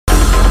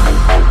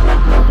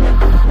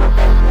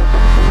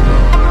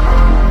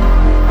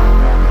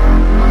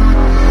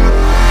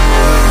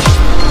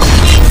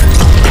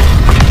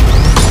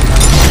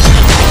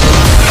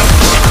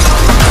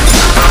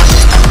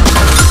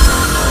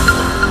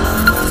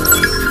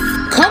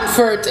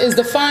Comfort is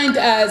defined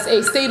as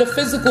a state of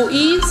physical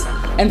ease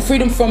and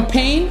freedom from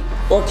pain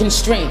or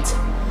constraint.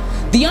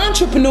 The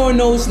entrepreneur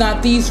knows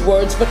not these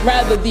words, but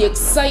rather the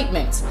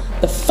excitement,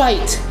 the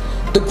fight,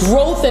 the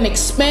growth and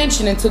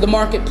expansion into the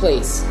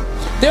marketplace.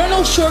 There are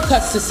no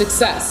shortcuts to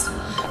success.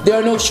 There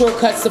are no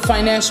shortcuts to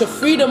financial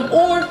freedom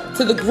or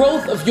to the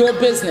growth of your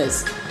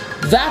business.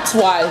 That's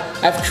why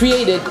I've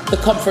created the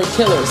Comfort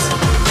Killers.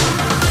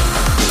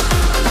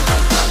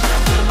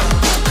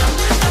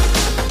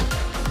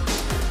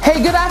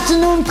 Hey, good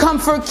afternoon,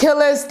 Comfort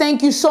Killers.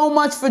 Thank you so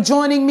much for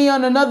joining me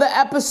on another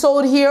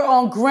episode here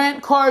on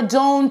Grant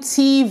Cardone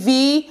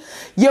TV.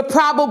 You're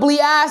probably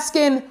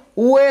asking,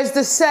 where's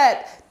the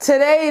set?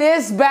 Today,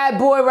 this bad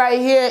boy right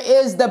here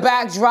is the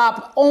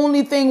backdrop.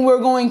 Only thing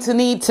we're going to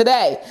need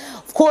today.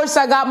 Of course,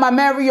 I got my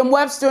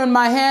Merriam-Webster in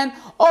my hand.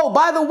 Oh,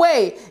 by the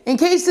way, in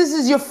case this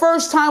is your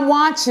first time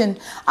watching,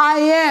 I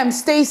am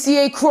Stacey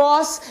A.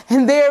 Cross,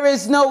 and there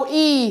is no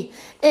E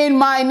in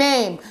my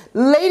name.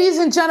 Ladies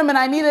and gentlemen,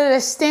 I needed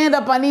to stand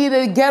up, I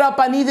needed to get up,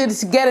 I needed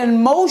to get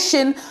in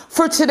motion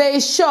for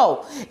today's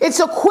show. It's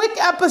a quick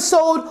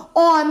episode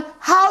on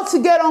how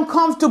to get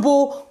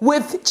uncomfortable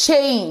with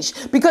change,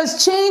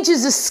 because change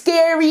is a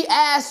scary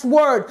ass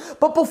word.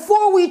 But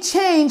before we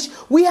change,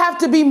 we have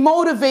to be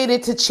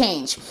motivated to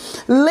change.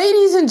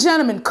 Ladies and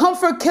gentlemen,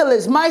 Comfort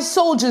Killers, my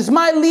soldiers,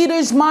 my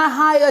leaders, my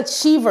high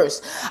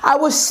achievers. I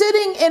was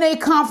sitting in a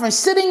conference,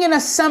 sitting in a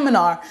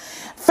seminar,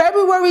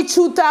 February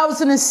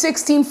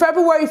 2016,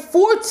 February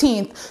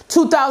 14th,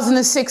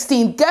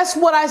 2016. Guess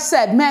what I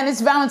said? Man,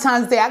 it's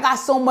Valentine's Day. I got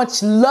so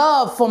much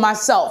love for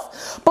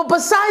myself. But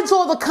besides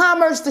all the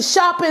commerce, the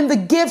shopping, the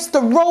gifts,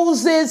 the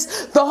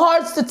roses, the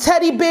hearts, the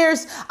teddy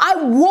bears, I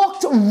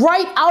walked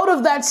right out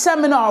of that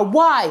seminar.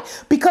 Why?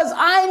 Because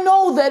I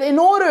know that in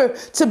order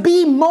to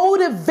be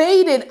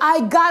motivated,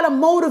 I gotta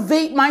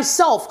motivate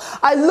myself.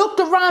 I looked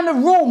around the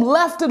room,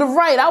 left to the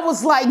right. I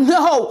was like,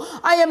 no,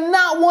 I am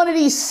not one of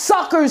these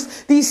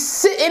suckers, these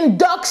sitting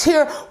ducks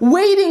here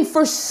waiting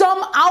for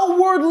some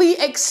outwardly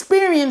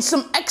experience,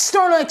 some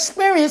external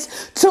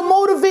experience to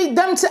motivate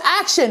them to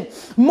action.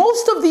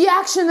 Most of the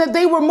action that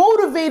they were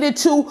motivated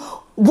to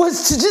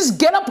was to just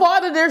get up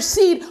out of their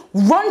seat,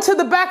 run to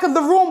the back of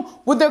the room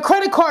with their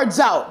credit cards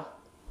out.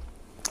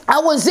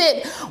 That was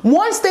it.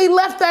 Once they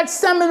left that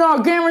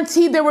seminar,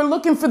 guaranteed they were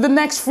looking for the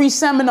next free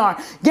seminar.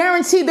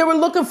 Guaranteed they were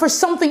looking for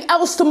something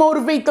else to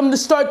motivate them to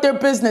start their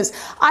business.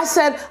 I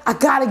said, I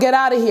gotta get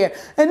out of here.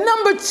 And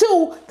number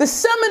two, the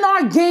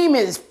seminar game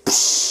is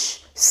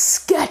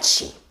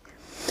sketchy.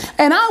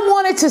 And I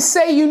wanted to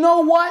say, you know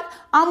what?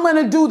 I'm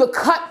going to do the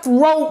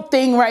cutthroat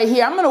thing right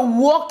here. I'm going to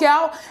walk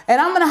out and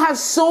I'm going to have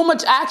so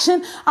much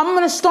action. I'm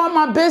going to start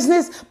my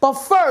business. But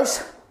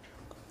first,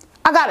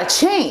 I got to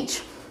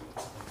change.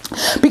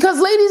 Because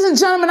ladies and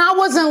gentlemen, I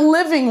wasn't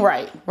living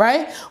right?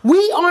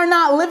 We are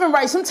not living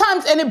right.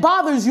 Sometimes, and it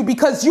bothers you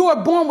because you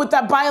are born with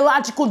that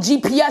biological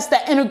GPS,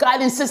 that inner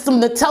guidance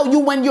system to tell you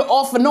when you're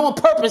off for no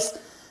purpose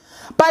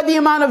by the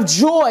amount of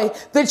joy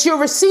that you're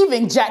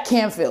receiving, Jack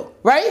Canfield,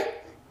 right?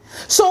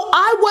 So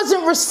I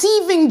wasn't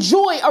receiving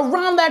joy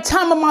around that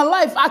time of my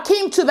life. I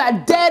came to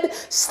that dead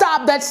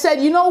stop that said,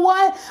 you know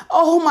what?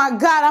 Oh my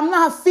God, I'm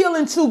not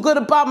feeling too good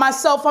about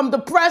myself. I'm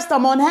depressed.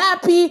 I'm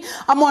unhappy.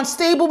 I'm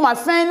unstable. My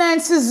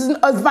finances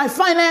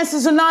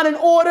are not in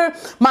order.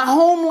 My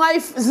home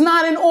life is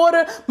not in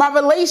order. My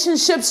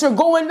relationships are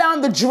going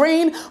down the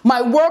drain.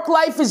 My work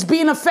life is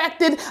being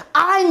affected.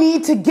 I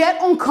need to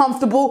get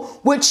uncomfortable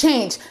with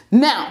change.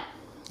 Now,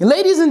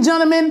 ladies and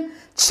gentlemen,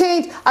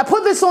 change. I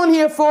put this on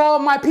here for all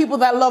my people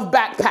that love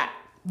back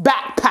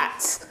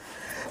pats.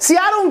 See,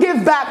 I don't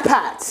give back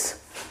pats,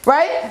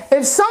 right?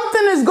 If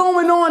something is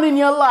going on in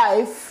your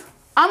life,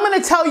 I'm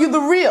going to tell you the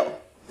real.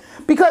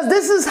 Because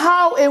this is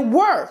how it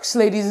works,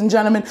 ladies and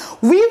gentlemen.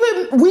 We've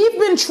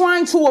been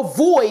trying to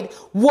avoid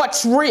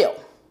what's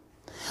real.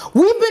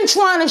 We've been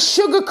trying to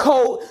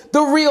sugarcoat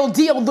the real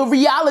deal, the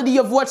reality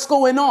of what's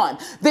going on.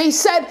 They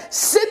said,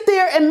 sit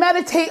there and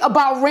meditate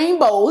about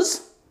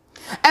rainbows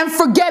and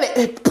forget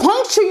it.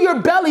 Puncture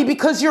your belly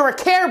because you're a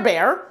Care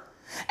Bear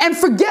and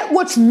forget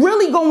what's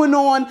really going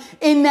on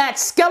in that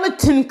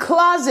skeleton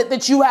closet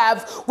that you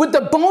have with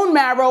the bone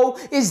marrow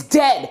is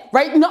dead,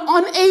 right?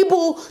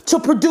 Unable to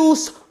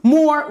produce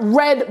more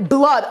red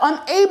blood,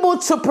 unable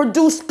to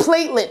produce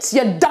platelets.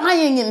 You're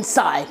dying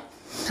inside.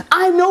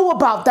 I know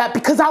about that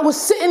because I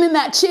was sitting in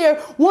that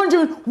chair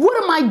wondering,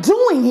 what am I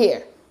doing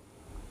here?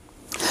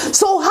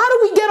 So how do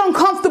we get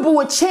uncomfortable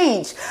with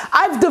change?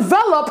 I've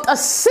developed a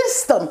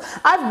system.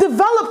 I've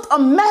developed a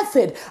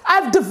method.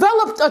 I've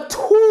developed a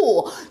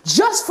tool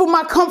just for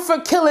my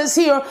Comfort Killers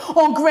here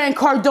on Grant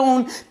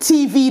Cardone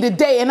TV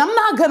today. And I'm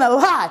not going to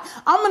lie.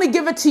 I'm going to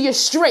give it to you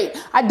straight.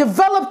 I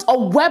developed a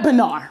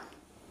webinar.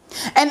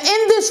 And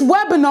in this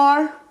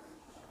webinar,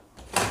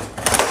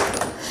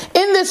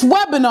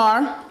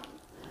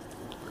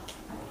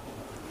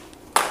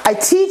 I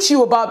teach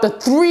you about the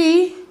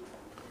three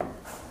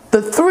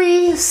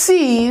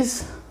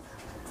C's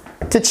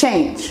to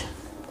change.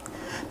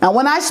 Now,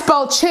 when I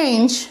spell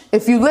change,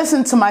 if you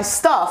listen to my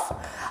stuff,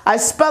 I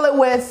spell it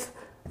with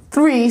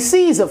three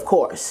C's, of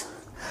course.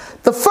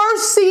 The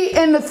first C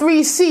in the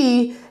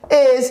 3C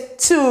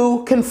is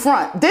to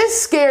confront.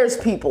 This scares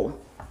people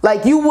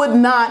like you would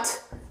not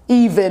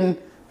even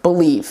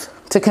believe.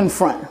 To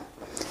confront.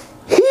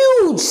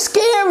 Huge,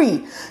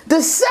 scary.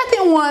 The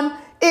second one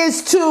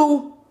is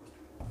to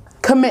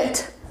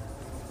commit.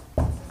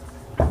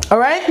 All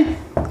right?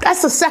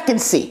 That's the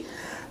second C.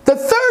 The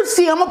third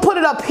C, I'm going to put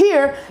it up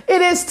here,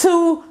 it is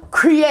to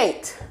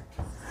create.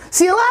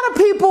 See, a lot of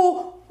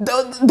people,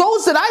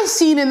 those that I've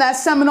seen in that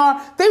seminar,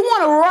 they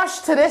want to rush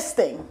to this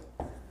thing,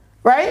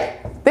 right?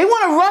 They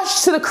want to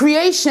rush to the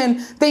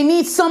creation. They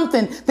need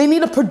something. They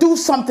need to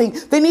produce something.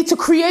 They need to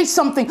create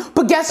something.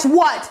 But guess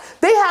what?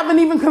 They haven't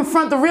even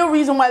confronted the real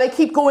reason why they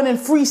keep going in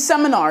free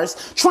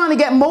seminars, trying to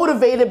get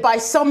motivated by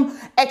some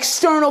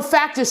external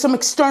factor, some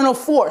external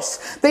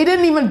force. They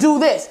didn't even do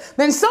this.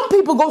 Then some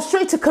people go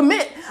straight to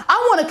commit. I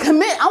want to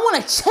commit. I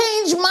want to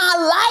change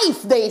my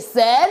life, they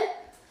said.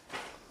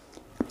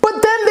 But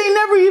then they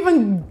never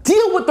even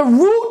deal with the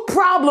root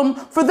problem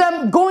for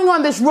them going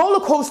on this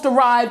roller coaster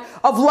ride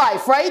of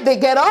life, right? They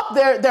get up,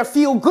 they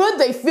feel good,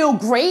 they feel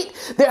great,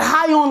 they're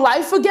high on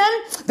life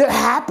again, they're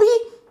happy,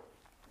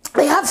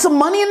 they have some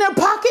money in their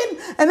pocket,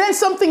 and then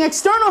something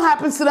external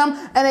happens to them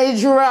and they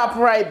drop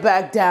right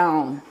back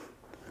down,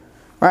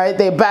 right?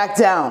 They back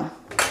down.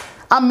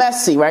 I'm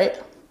messy, right?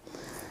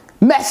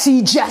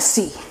 Messy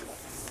Jesse.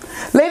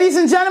 Ladies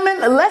and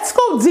gentlemen, let's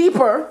go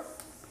deeper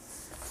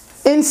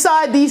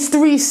inside these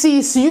 3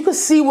 C's so you can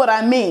see what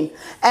I mean.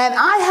 And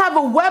I have a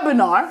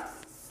webinar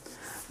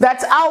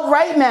that's out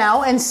right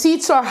now, and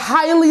seats are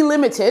highly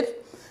limited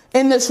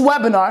in this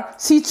webinar.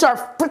 Seats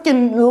are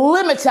freaking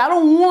limited. I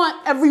don't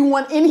want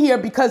everyone in here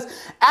because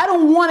I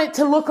don't want it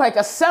to look like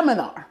a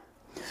seminar.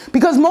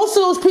 Because most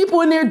of those people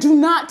in there do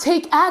not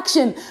take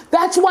action.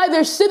 That's why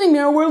they're sitting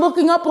there. We're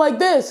looking up like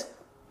this.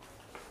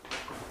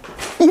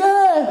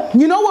 Yeah.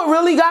 You know what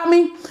really got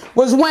me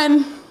was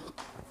when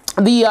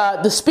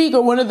the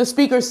speaker, one of the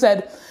speakers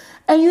said,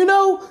 and you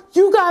know,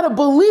 you got to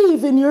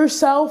believe in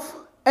yourself.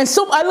 And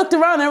so I looked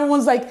around and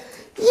everyone's like,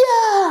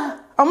 yeah.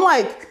 I'm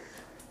like,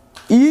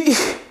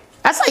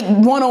 that's like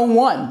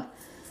 101.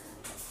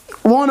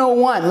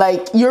 101.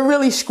 Like, you're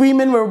really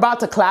screaming, we're about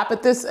to clap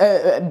at this,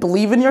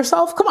 believe in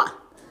yourself? Come on.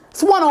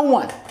 It's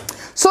 101.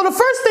 So the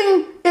first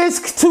thing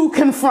is to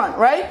confront,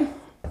 right?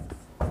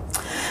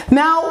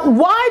 Now,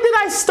 why did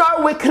I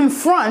start with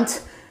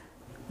confront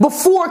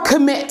before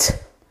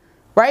commit?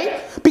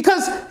 Right?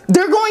 Because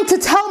they're going to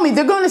tell me,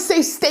 they're going to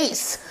say,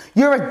 Stace,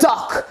 you're a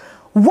duck.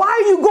 Why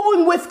are you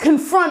going with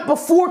confront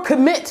before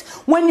commit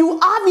when you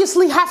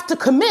obviously have to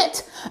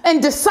commit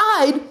and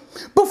decide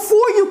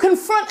before you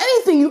confront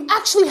anything? You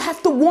actually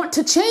have to want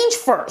to change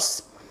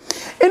first.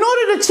 In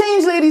order to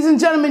change, ladies and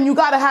gentlemen, you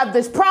got to have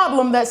this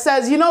problem that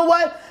says, you know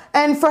what?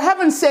 And for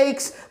heaven's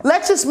sakes,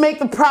 let's just make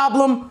the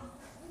problem,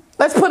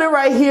 let's put it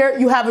right here.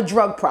 You have a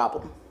drug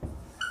problem.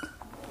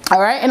 All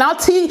right? And I'll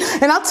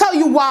tell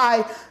you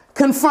why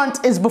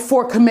confront is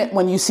before commit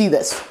when you see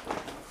this.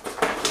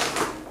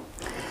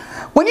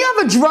 When you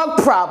have a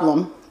drug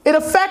problem, it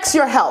affects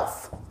your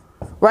health,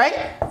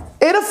 right?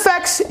 It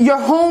affects your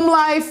home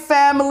life,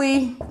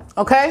 family,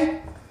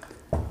 okay?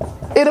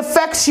 It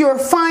affects your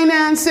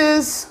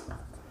finances.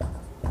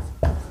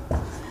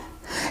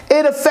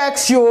 It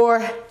affects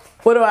your,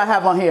 what do I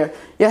have on here?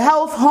 Your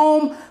health,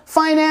 home,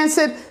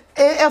 finances.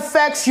 It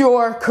affects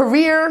your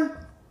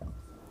career,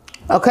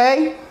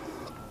 okay?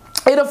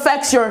 It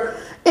affects your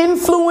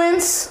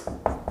influence, all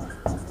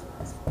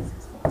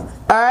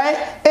right?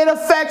 It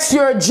affects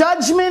your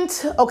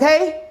judgment,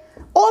 okay?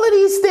 All of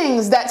these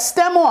things that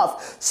stem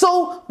off.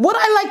 So what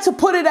I like to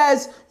put it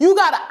as, you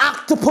got an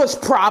octopus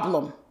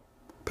problem.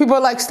 People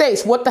are like,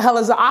 Stace, what the hell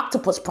is an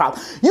octopus problem?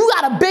 You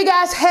got a big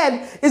ass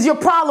head is your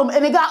problem,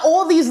 and it got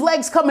all these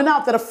legs coming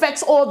out that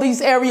affects all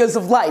these areas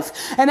of life.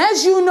 And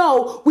as you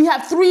know, we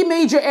have 3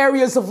 major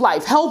areas of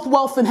life: health,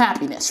 wealth, and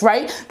happiness,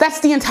 right? That's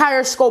the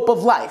entire scope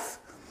of life.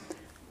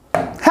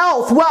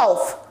 Health,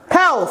 wealth,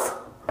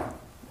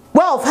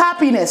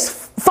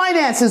 happiness,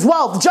 finances,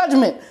 wealth,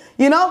 judgment,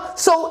 you know?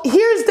 So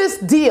here's this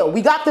deal.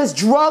 We got this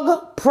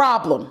drug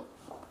problem.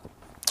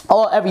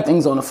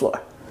 Everything's on the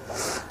floor.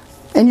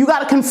 And you got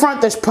to confront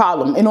this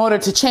problem in order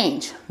to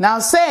change. Now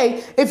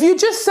say, if you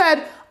just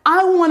said,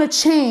 I want to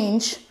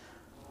change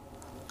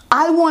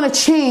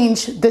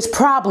this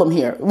problem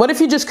here. What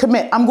if you just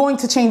commit? I'm going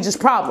to change this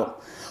problem.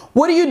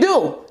 What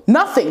do?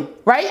 Nothing,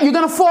 right? You're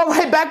going to fall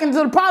right back into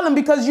the problem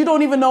because you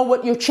don't even know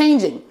what you're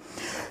changing.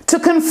 To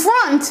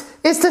confront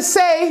is to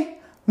say,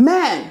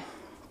 man,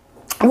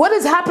 what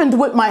has happened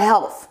with my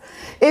health?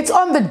 It's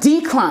on the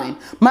decline.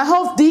 My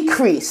health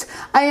decreased.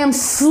 I am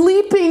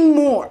sleeping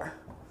more.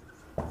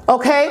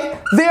 Okay?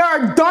 There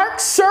are dark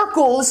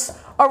circles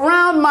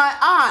around my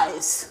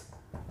eyes.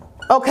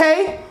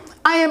 Okay?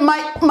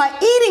 My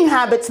eating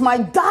habits, my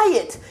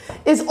diet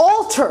is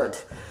altered.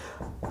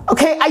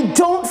 Okay, I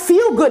don't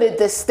feel good at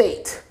this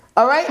state,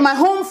 all right? My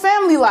home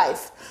family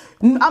life,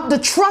 the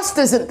trust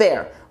isn't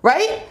there,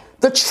 right?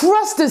 The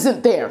trust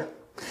isn't there.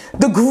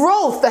 The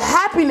growth, the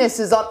happiness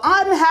is an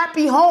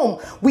unhappy home.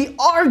 We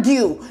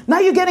argue. Now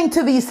you're getting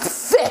to these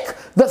thick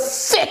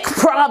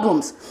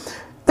problems.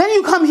 Then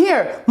you come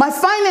here, my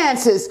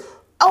finances,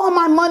 all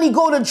my money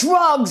go to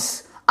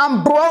drugs.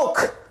 I'm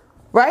broke,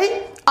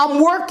 right?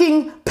 I'm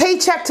working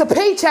paycheck to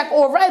paycheck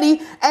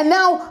already, and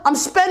now I'm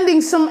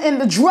spending some in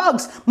the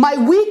drugs. My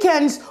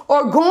weekends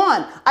are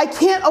gone. I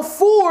can't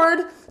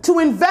afford to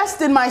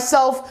invest in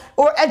myself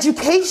or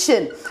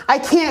education. I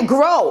can't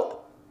grow,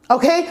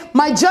 okay?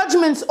 My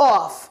judgment's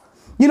off.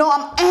 You know,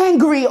 I'm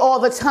angry all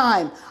the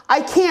time.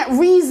 I can't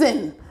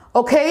reason,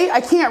 okay?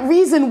 I can't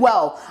reason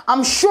well.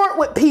 I'm short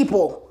with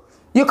people.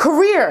 Your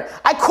career,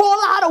 I call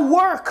out of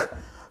work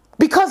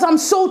because I'm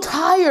so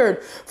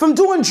tired from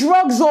doing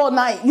drugs all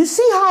night. You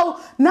see how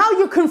now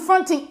you're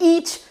confronting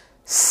each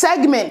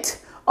segment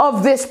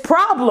of this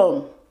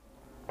problem.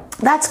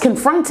 That's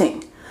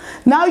confronting.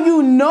 Now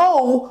you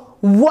know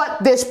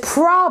what this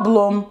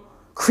problem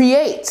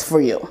creates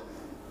for you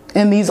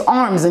in these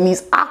arms, in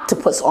these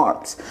octopus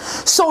arms.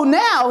 So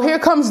now here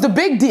comes the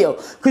big deal,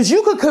 because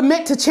you could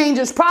commit to change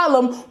this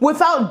problem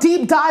without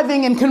deep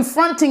diving and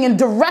confronting and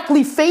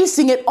directly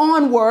facing it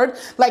onward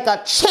like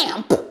a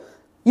champ.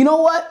 You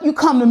know what? You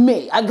come to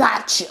me. I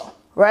got you,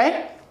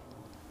 right?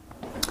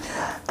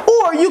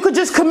 Or you could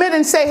just commit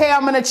and say, hey,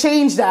 I'm going to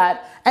change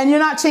that. And you're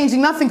not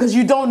changing nothing because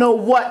you don't know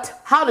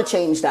how to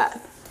change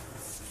that.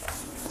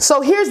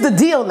 So here's the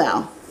deal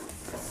now.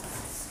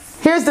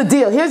 Here's the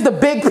deal. Here's the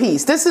big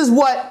piece. This is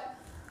what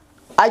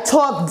I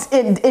talked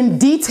in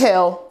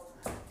detail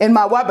in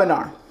my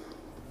webinar,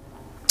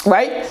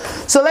 right?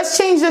 So let's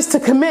change this to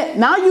commit.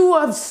 Now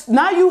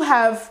you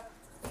have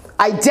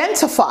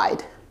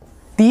identified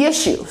the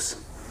issues.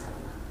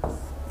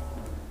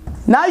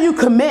 Now you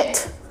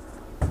commit.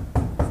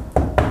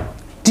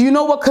 Do you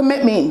know what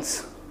commit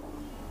means?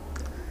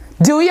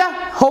 Do ya?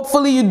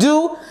 Hopefully you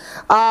do.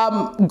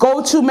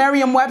 Go to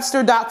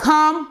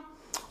Merriam-Webster.com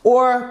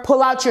or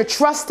pull out your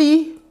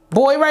trusty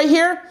boy right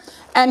here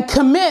and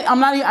commit.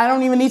 I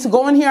don't even need to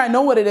go in here. I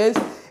know what it is.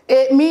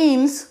 It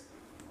means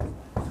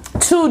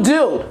to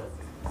do.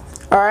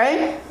 All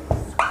right?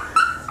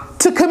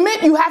 To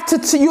commit, you have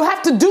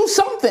to do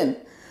something.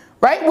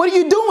 Right? What are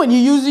you doing?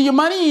 You're using your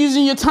money, you're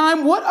using your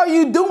time. What are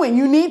you doing?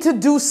 You need to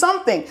do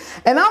something.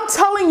 And I'm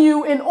telling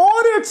you, in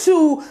order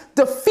to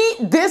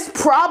defeat this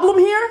problem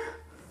here,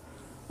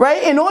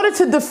 right? In order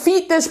to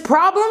defeat this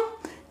problem,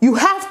 you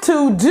have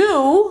to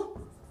do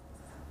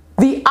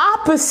the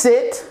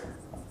opposite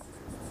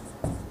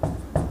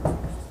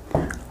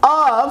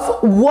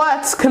of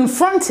what's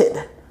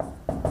confronted.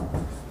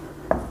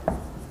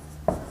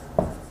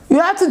 You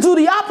have to do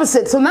the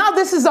opposite. So now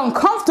this is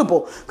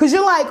uncomfortable because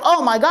you're like,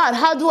 oh my God,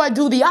 how do I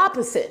do the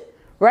opposite,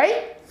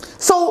 right?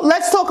 So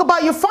let's talk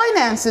about your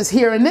finances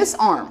here in this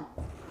arm.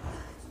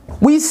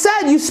 We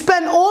said you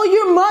spend all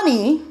your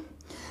money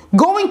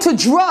going to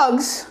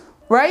drugs,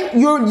 right?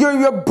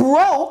 You're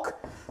broke.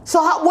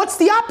 So what's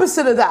the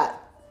opposite of that?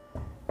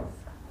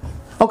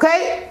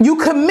 Okay? You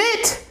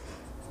commit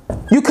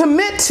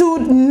to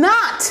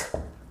not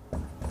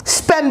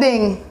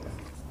spending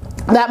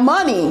that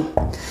money.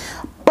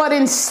 But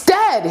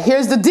instead,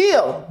 here's the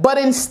deal, but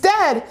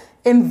instead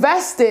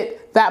invested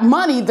that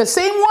money, the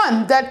same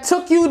one that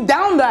took you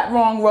down that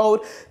wrong road,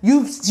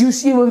 you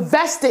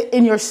invest it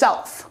in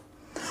yourself.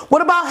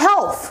 What about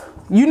health?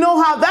 You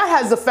know how that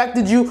has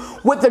affected you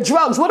with the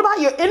drugs. What about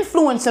your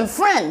influence and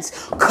friends?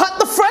 Cut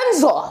the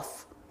friends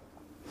off.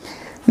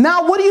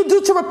 Now, what do you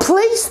do to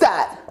replace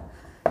that?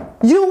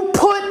 You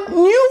put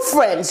new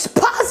friends,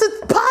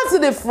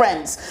 positive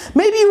friends.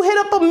 Maybe you hit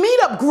up a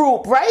meetup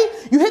group, right?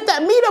 You hit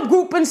that meetup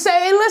group and say,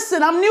 hey,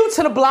 listen, I'm new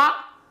to the block.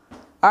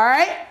 All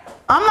right?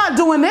 I'm not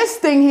doing this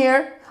thing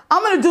here.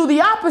 I'm going to do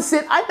the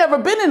opposite. I've never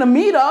been in a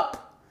meetup.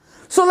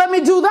 So let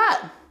me do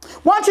that.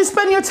 Why don't you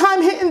spend your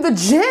time hitting the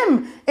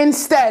gym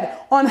instead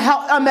on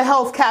the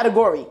health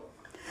category?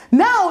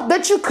 Now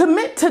that you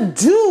commit to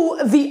do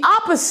the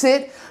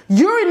opposite,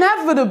 you're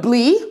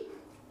inevitably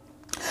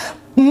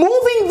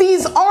moving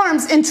these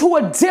arms into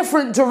a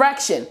different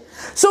direction.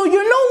 So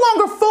you're no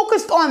longer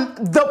focused on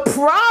the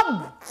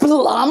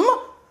problem,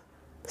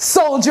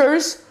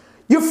 soldiers.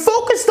 You're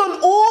focused on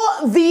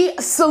all the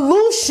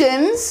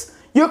solutions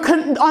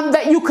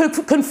that you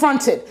could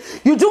confronted.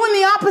 You're doing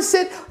the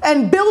opposite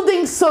and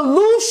building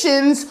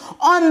solutions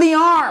on the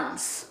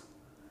arms.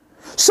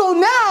 So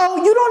now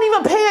you don't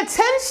even pay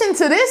attention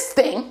to this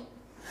thing.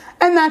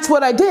 And that's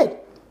what I did.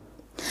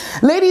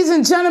 Ladies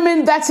and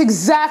gentlemen, that's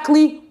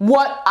exactly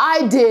what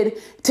I did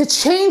to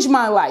change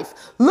my life.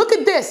 Look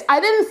at this.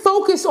 I didn't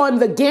focus on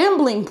the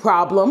gambling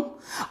problem.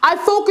 I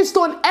focused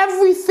on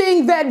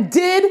everything that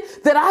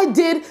I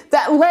did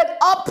that led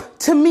up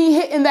to me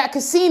hitting that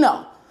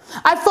casino.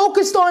 I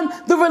focused on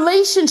the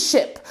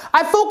relationship.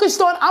 I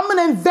focused on I'm going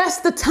to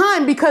invest the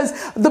time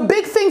because the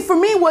big thing for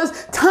me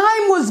was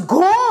time was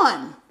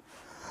gone.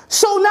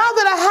 So now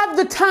that I have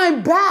the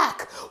time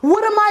back,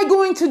 what am I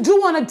going to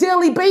do on a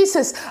daily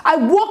basis? I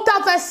walked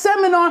out that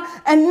seminar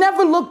and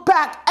never looked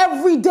back.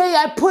 Every day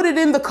I put it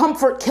in the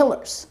comfort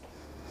killers.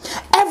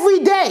 Every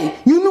day.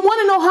 You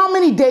want to know how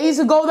many days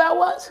ago that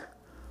was?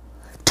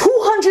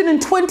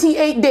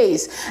 228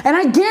 days. And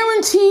I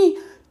guarantee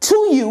to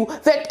you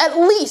that at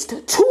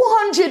least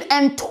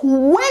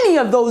 220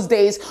 of those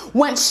days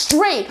went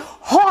straight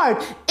hard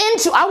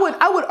into,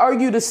 I would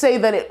argue to say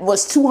that it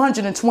was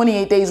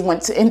 228 days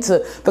went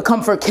into the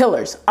Comfort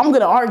Killers. I'm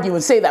going to argue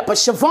and say that. But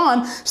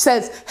Siobhan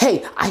says,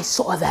 hey, I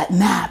saw that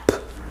nap.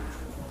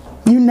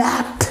 You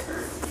napped.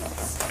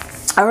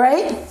 All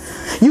right?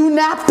 You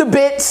napped a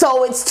bit,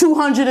 so it's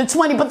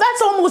 220, but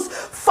that's almost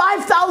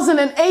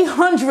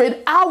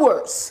 5,800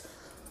 hours,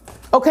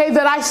 okay,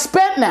 that I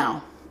spent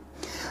now.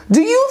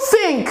 Do you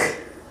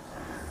think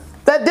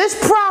that this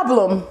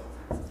problem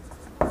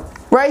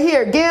right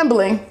here,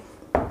 gambling,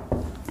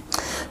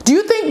 do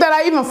you think that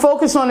I even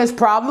focused on this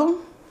problem?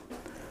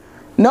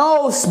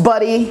 No,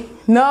 buddy.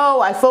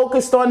 No, I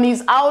focused on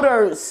these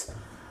outers.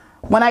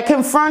 When I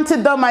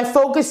confronted them, I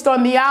focused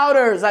on the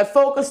outers. I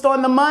focused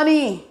on the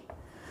money.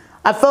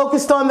 I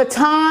focused on the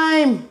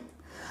time.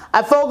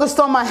 I focused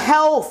on my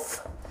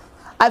health.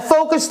 I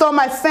focused on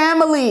my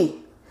family.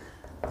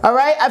 All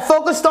right? I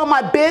focused on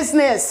my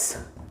business.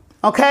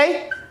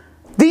 Okay?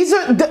 These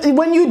are,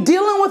 when you're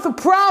dealing with a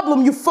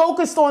problem, you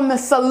focused on the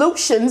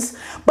solutions.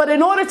 But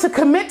in order to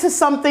commit to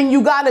something,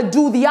 you got to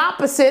do the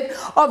opposite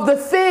of the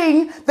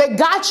thing that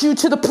got you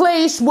to the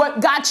place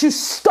what got you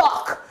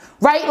stuck.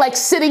 Right? Like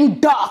sitting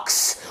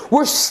ducks.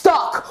 We're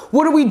stuck.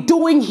 What are we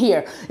doing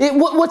here?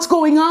 What's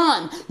going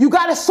on? You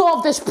got to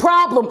solve this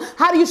problem.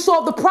 How do you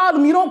solve the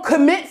problem? You don't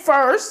commit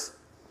first.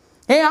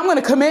 Hey, I'm going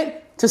to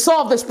commit to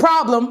solve this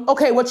problem.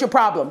 Okay, what's your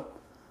problem?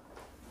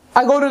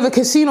 I go to the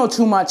casino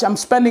too much. I'm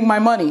spending my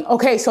money.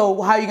 Okay,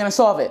 so how are you going to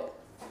solve it?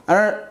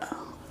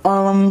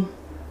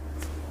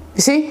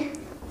 You see?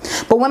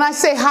 But when I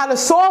say how to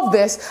solve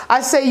this,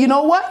 I say, you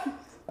know what?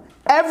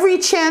 Every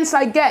chance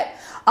I get,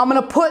 I'm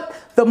going to put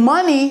the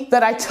money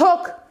that I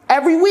took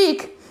every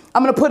week,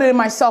 I'm going to put it in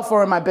myself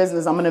or in my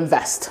business. I'm going to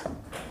invest.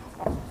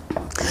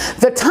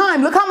 The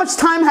time, look how much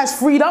time has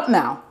freed up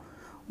now.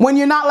 When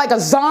you're not like a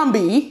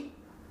zombie,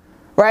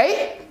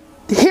 right?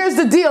 Here's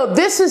the deal.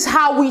 This is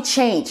how we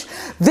change.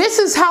 This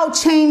is how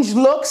change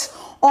looks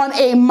on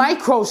a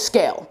micro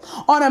scale.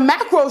 On a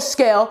macro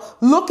scale,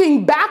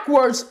 looking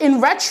backwards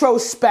in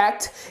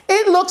retrospect,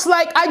 it looks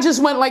like I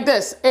just went like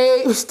this,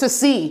 A to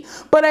C,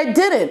 but I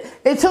didn't.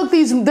 It took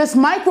this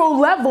micro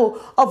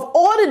level of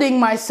auditing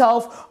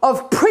myself,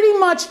 of pretty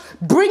much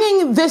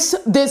bringing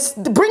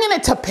bringing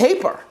it to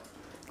paper,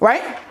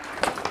 right?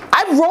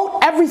 I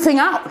wrote everything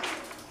out.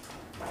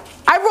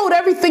 I wrote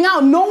everything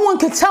out. No one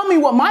could tell me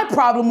what my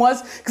problem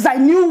was because I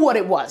knew what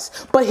it was.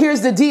 But here's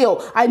the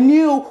deal. I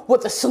knew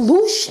what the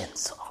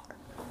solutions are.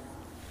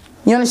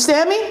 You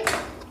understand me?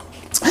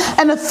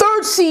 And the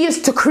third C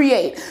is to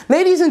create.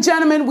 Ladies and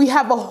gentlemen, we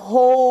have a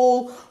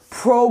whole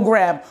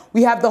program.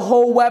 We have the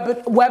whole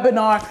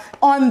webinar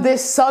on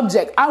this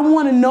subject. I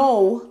want to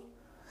know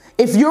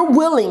if you're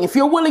willing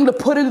to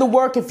put in the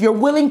work, if you're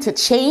willing to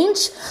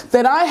change,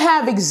 then I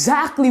have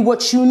exactly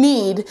what you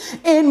need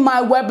in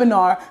my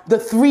webinar, the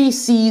 3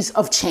 C's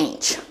of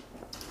change.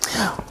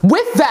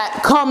 With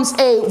that comes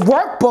a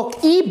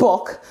workbook,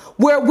 ebook,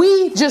 where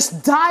we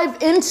just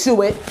dive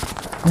into it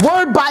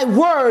word by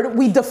word.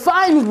 We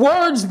define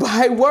words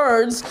by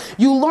words.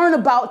 You learn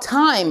about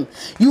time.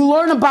 You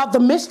learn about the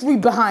mystery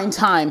behind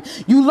time.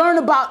 You learn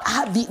about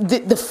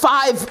the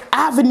 5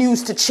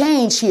 avenues to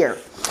change here.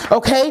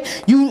 Okay,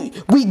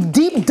 we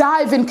deep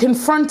dive in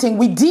confronting,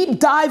 we deep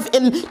dive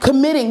in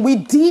committing, we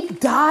deep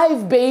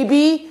dive,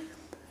 baby.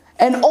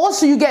 And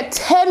also you get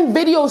 10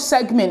 video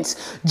segments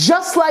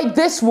just like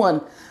this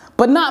one,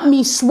 but not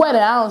me sweating.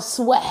 I don't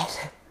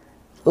sweat.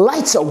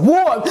 Lights are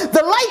warm.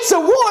 The lights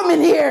are warm in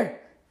here.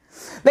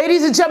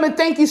 Ladies and gentlemen,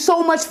 thank you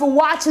so much for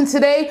watching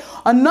today.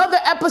 Another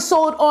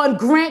episode on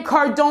Grant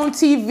Cardone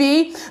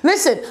TV.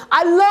 Listen,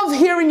 I love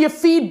hearing your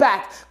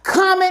feedback.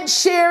 Comment,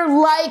 share,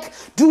 like.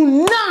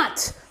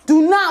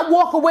 Do not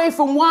walk away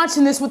from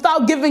watching this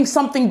without giving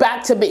something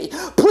back to me.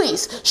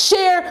 Please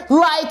share,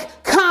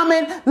 like,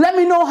 comment. Let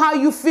me know how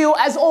you feel.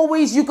 As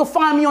always, you can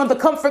find me on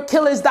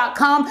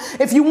thecomfortkillers.com.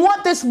 If you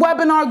want this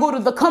webinar, go to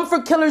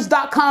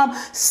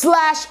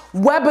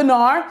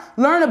thecomfortkillers.com/webinar.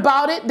 Learn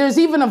about it. There's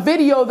even a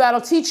video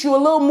that'll teach you a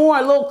little more,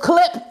 a little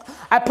clip.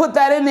 I put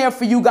that in there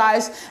for you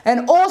guys.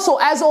 And also,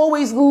 as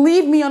always,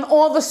 leave me on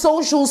all the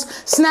socials.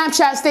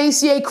 Snapchat,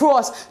 Stacey A.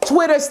 Cross.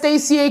 Twitter,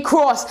 Stacey A.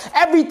 Cross.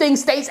 Everything,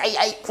 Stacey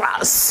A.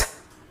 Cross.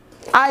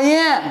 I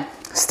am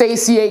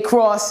Stacey A.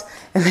 Cross,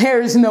 and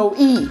there is no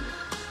E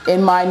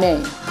in my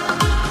name.